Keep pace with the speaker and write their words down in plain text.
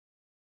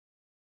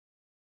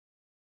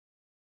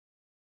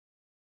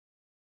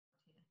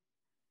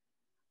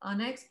Our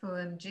next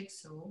poem,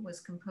 Jigsaw, was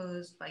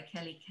composed by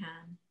Kelly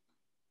Can.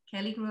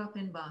 Kelly grew up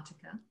in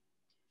Bartica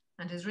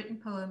and has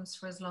written poems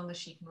for as long as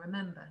she can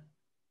remember.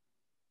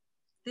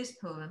 This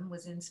poem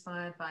was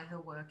inspired by her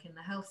work in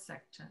the health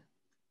sector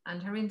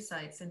and her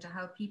insights into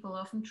how people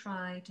often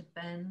try to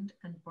bend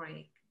and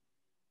break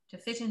to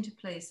fit into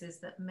places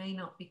that may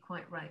not be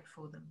quite right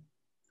for them.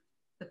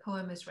 The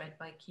poem is read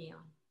by Keon.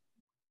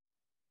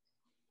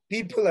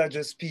 People are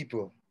just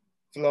people,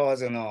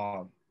 flaws and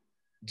all,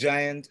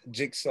 giant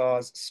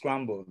jigsaws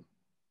scrambled,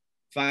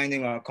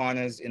 finding our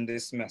corners in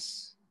this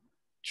mess.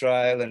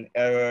 Trial and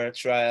error,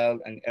 trial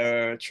and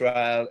error,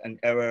 trial and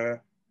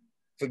error,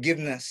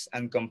 forgiveness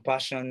and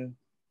compassion,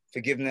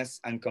 forgiveness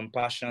and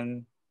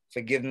compassion,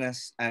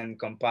 forgiveness and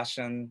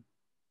compassion,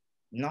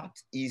 not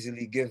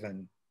easily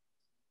given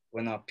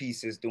when our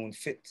pieces don't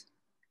fit,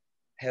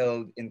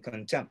 held in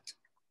contempt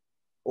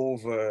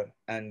over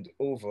and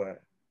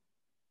over.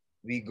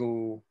 We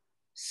go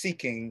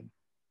seeking,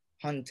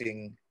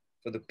 hunting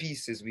for the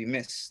pieces we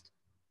missed.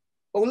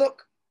 Oh,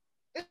 look,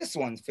 this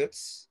one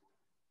fits.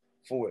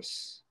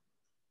 Force,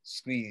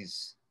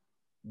 squeeze,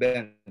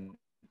 bent,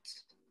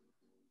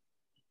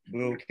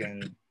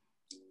 broken,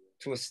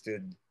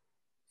 twisted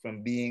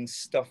from being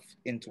stuffed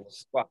into a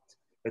spot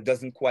that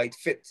doesn't quite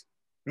fit,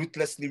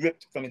 ruthlessly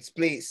ripped from its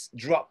place,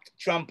 dropped,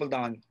 trampled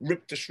on,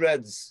 ripped to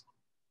shreds,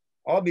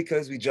 all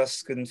because we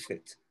just couldn't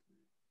fit.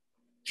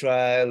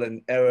 Trial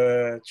and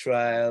error,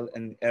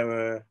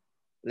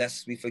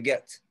 lest we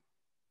forget.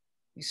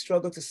 We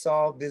struggle to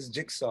solve this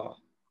jigsaw,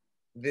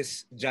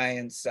 this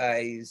giant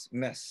size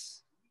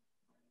mess.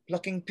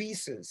 Plucking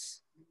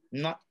pieces,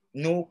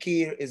 no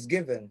care is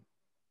given,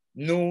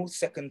 no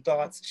second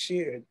thoughts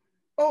shared.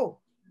 Oh,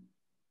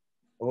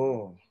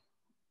 oh,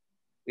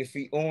 if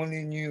we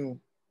only knew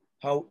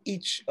how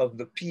each of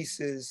the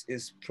pieces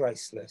is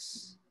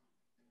priceless,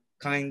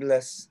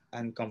 kindness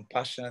and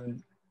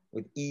compassion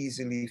would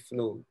easily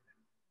flow.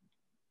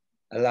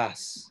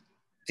 Alas,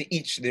 to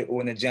each their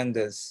own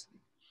agendas,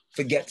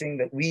 forgetting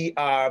that we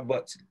are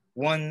but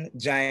one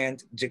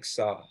giant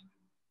jigsaw,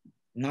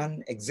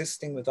 none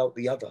existing without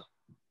the other.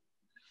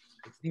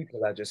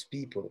 People are just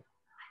people,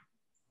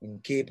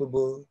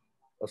 incapable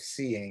of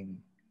seeing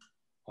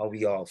how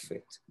we all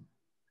fit.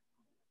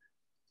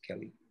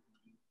 Kelly.